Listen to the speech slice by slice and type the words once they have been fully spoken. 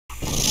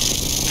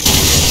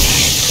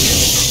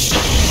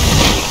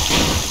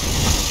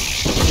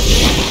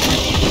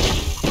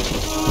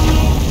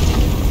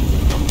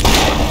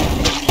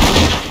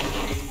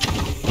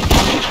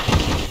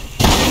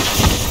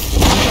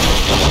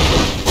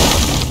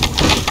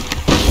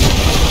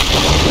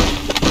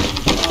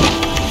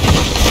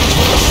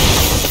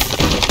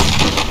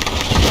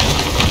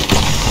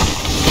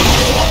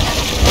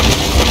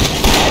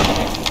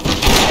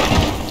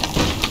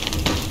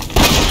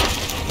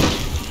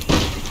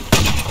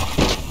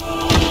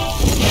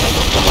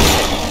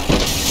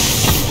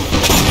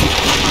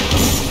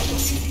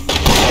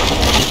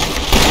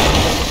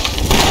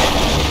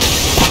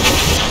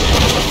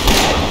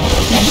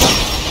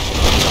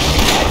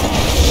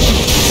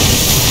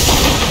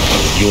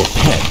Your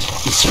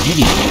pet is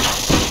fleeing.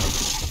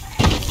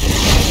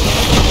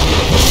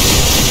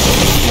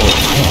 Your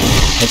pet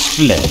has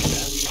fled.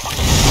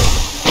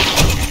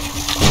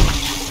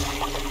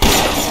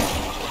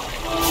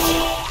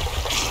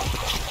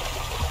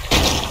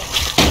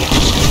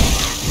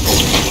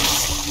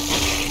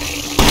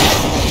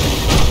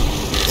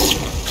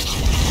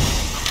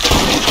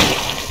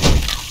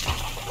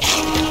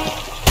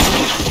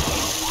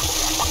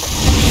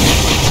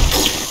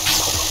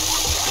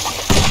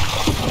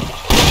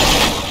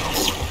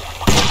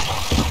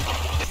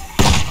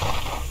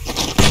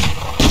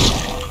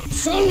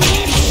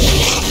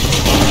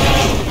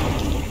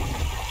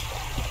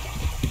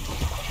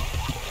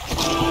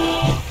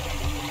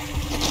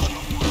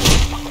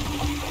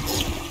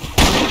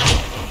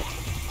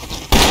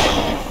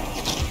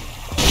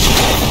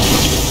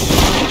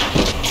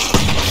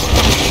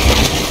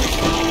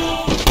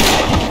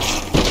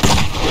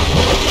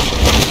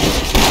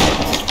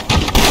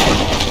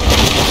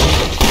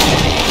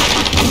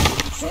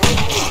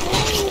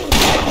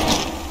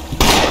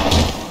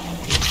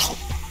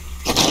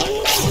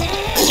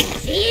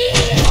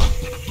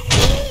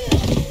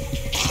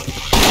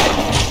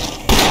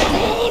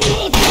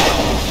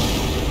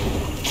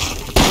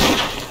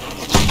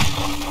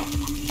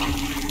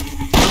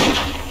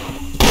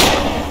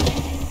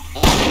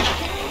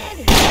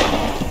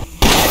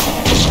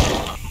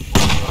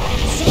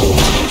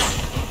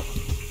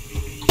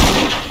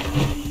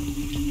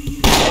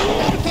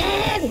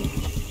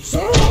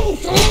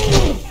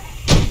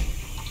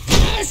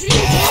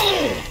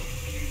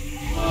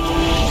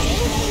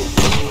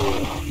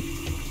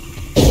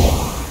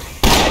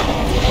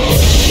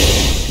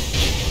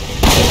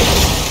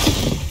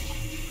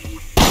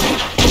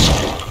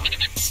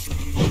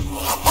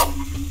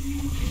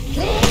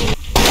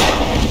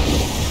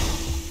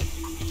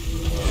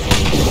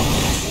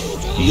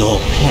 Your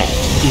pet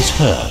is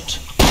hurt.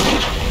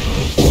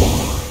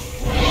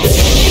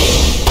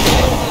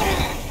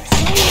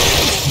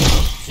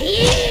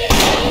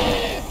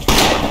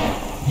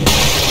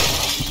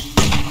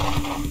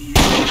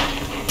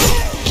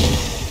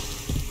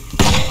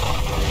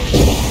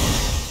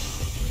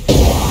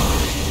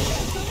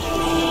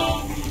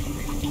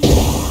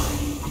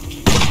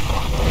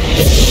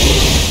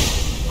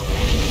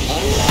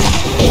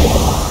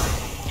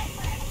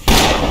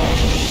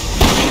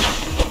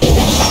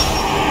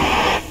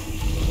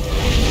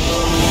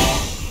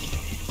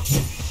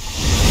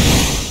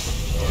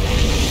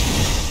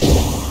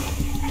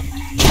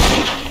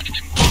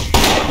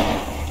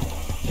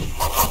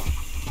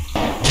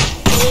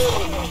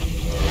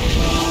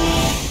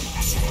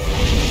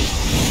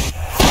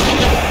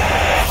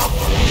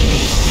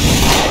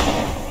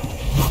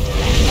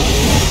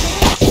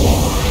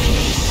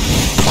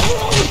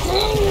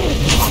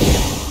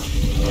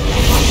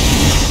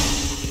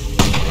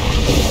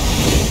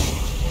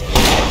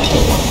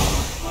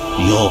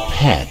 Your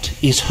pet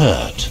is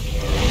hurt.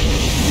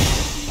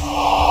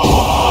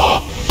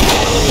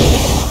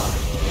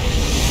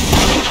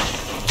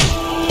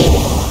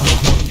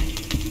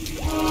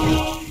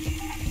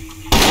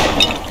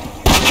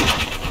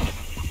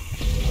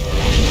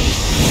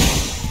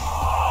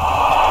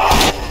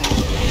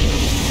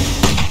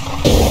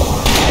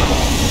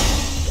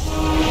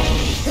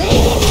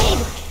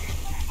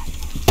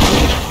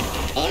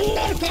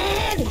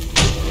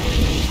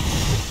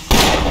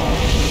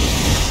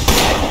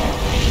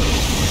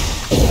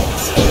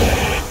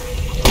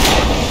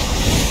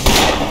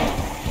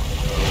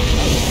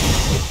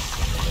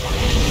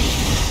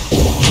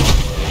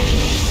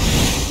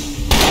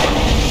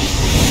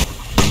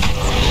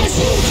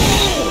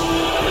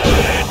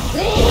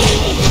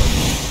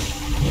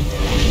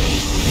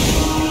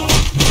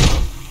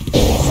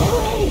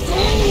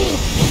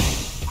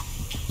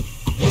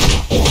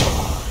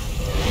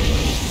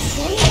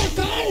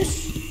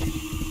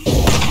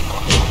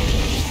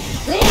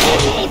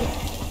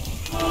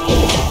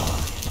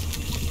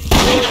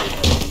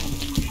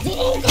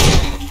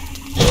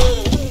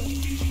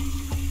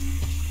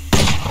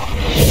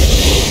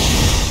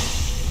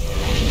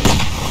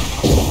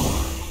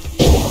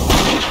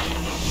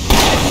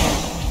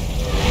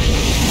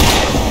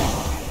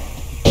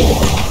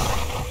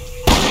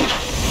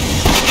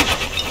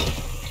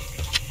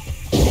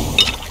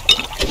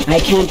 I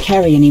can't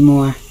carry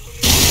anymore.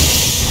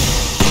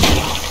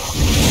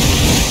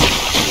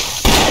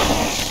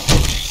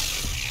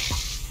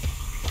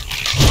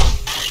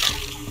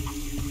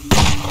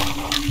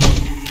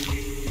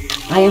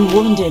 I am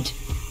wounded.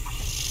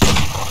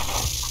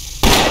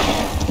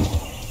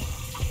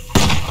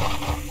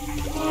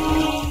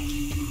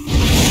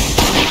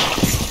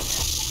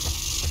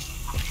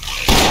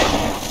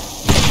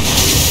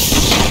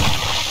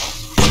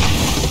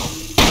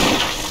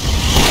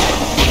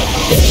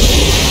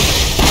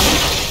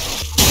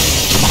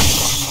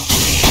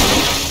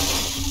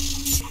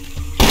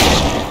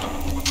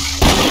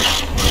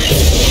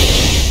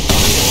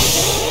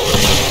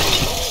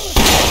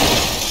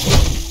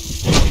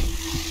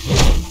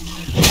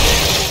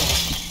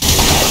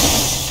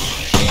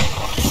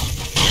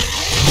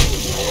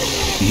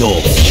 Your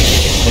pet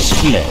has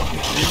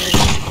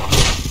fled.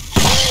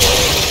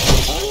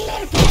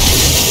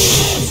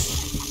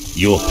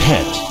 Your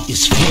pet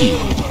is fleeing.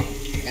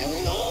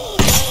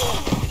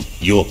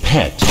 Your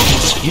pet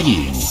is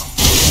fleeing.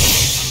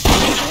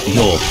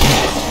 Your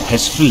pet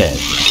has fled.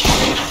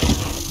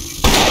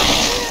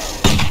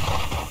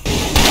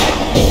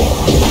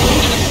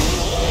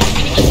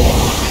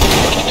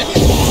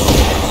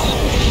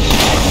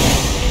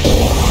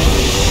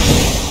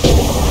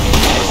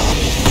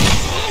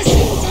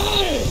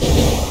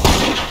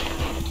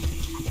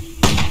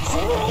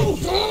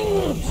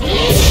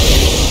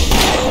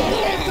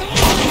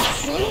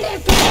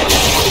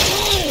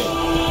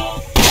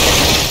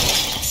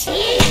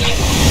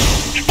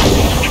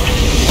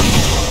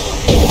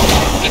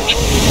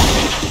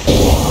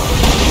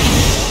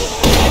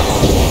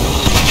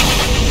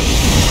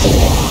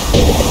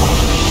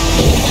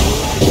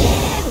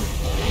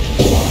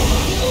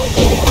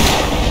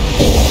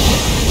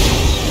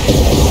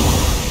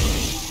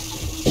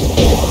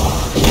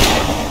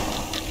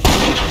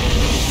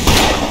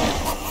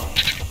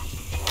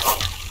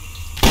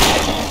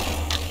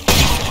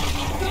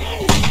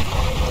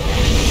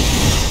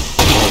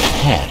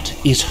 Pet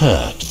is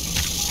hurt.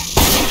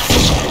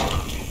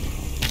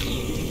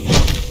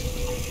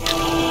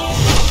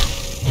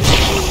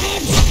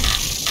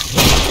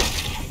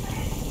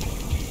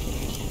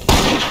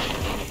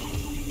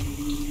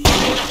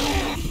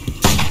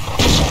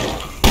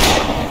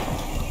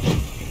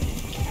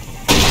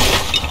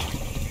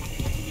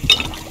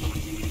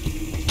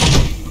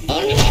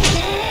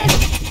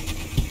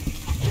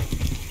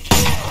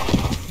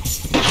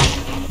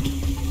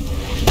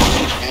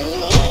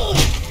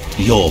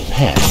 Your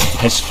pet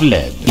has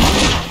fled.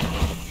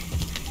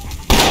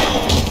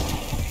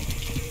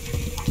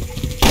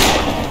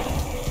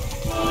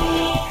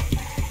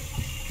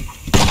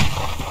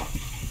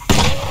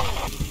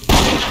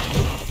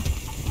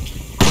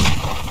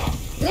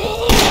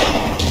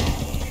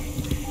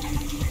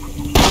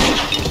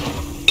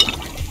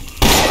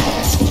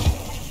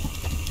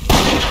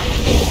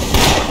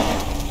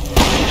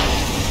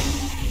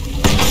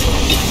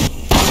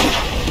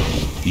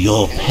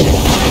 Your pet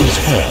is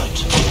hurt.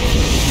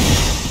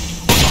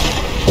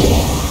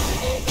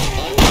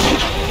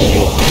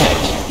 Your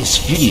pet is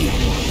fleeing.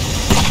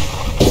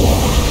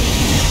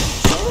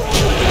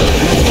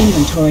 My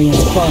inventory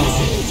is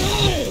full.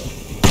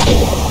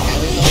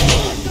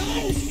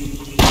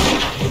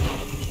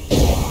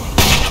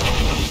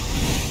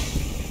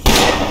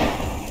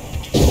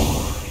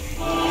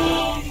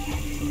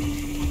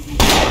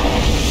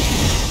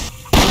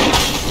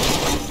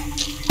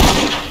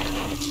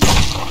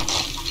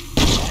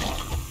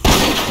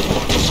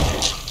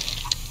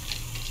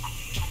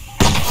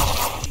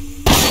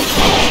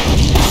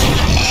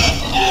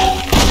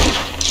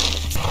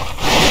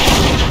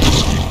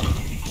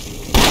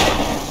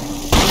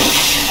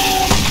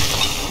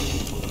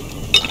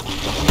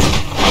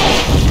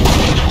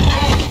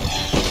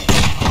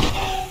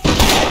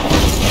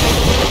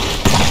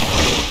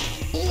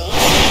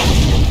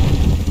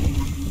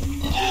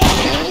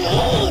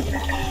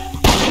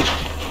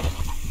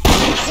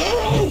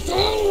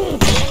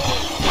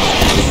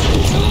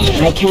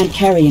 I can't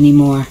carry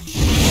anymore.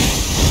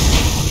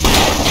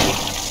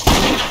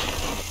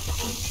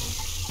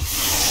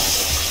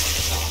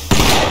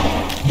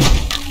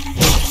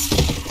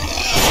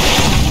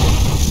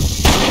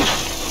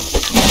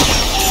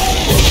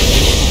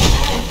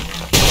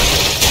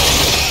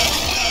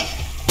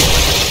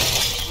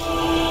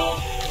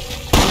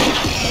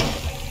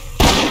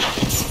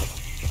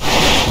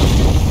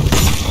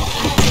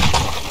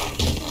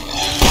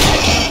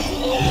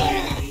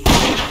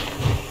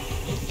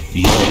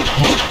 Your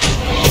pet.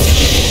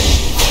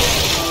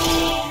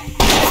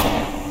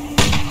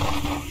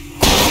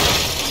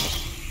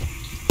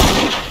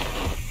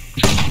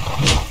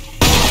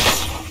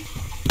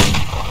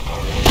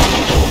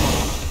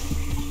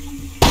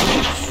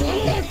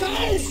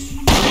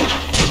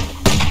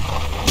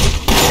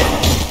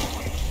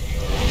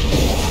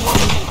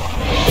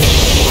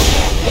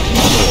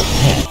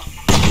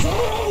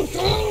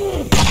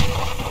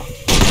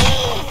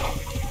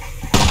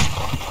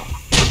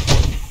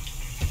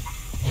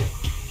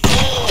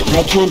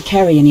 I can't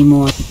carry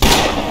anymore.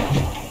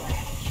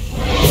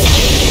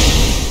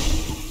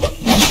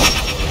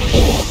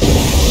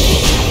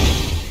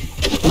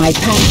 My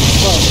pack is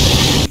full.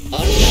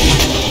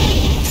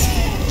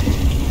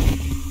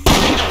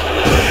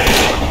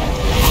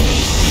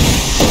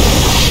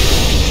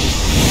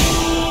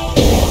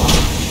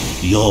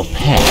 Your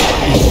pet.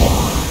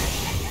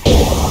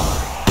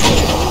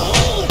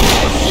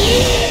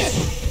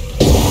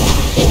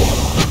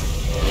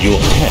 Your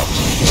pet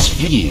is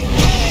fleeing.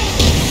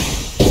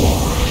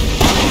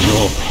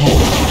 Your pet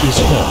is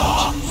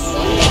hurt.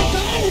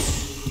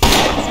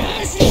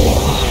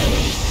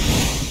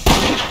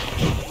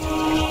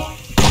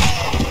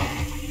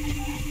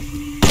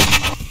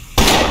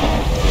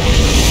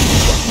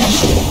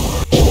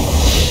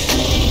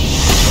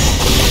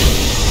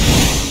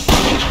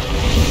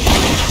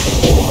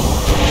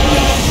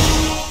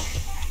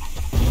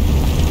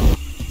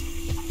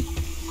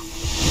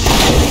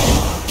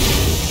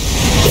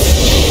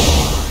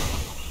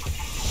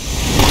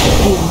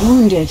 I'm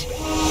wounded.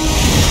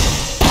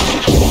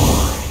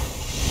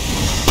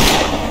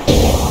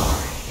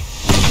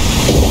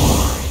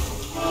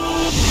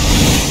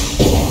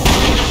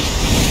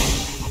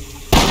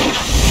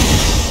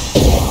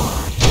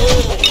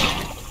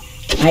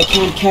 I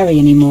can't carry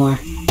anymore.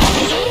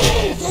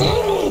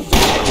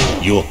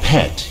 Your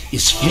pet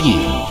is fleeing.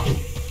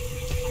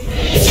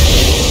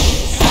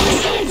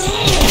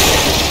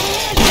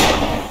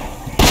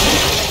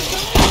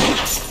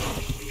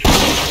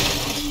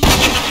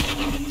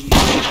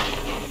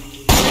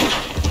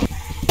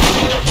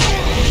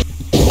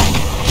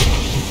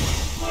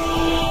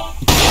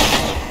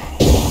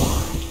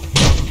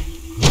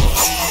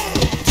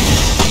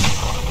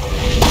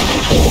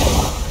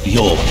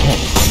 Your pet.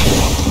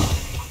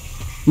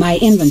 My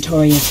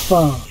inventory is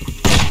full.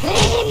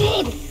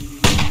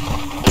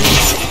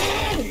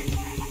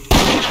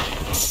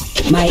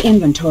 My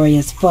inventory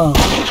is full.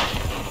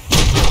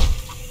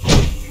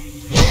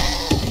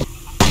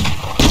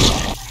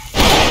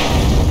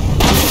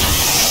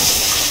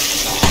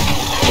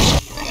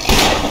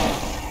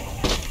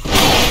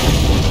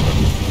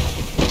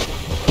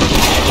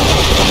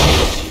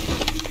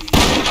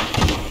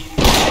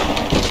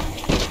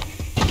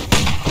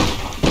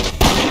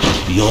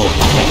 Your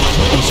pet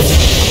is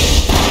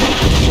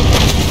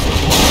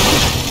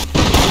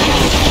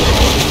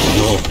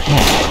Your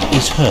pet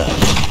is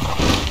hurt.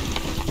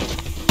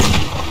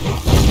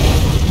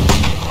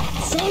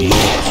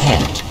 Your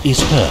pet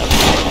is hurt.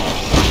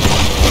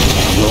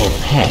 Your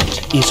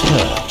pet is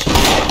hurt.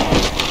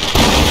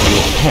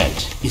 Your pet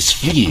is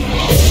fleeing.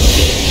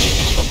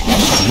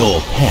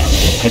 Your pet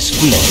has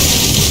fled.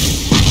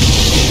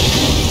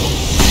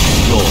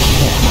 Your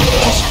pet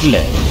has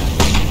fled.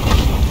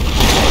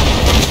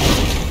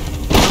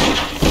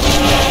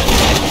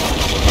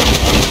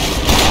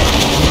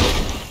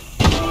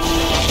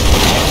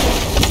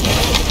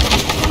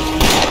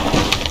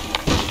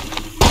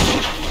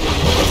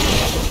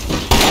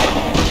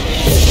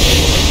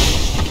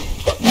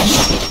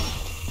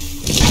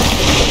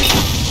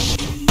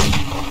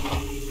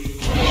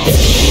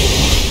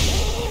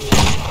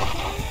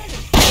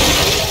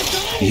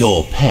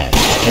 Your pet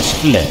has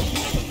fled.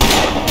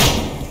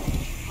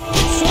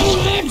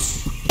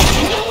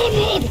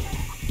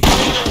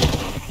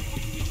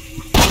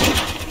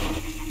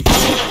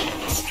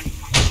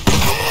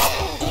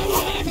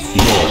 Your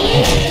pet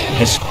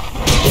has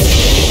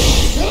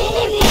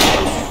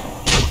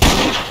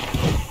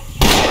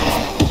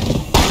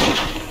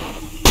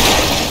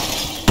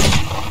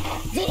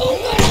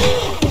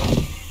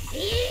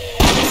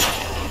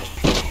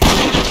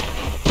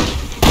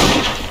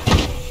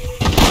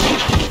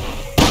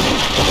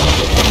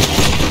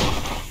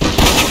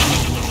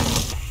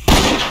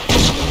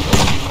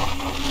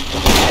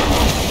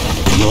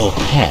Your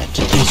pet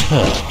is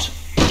hurt.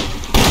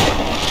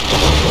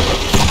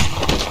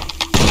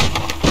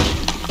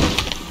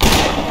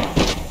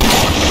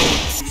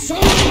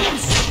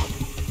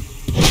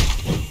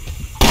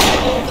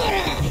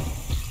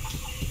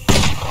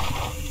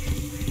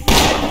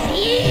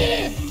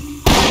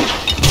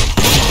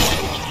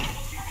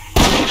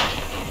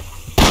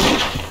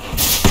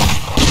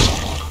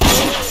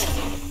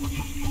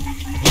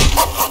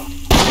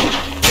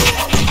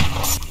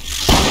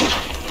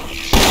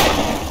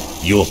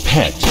 Your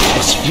pet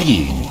is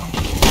fleeing.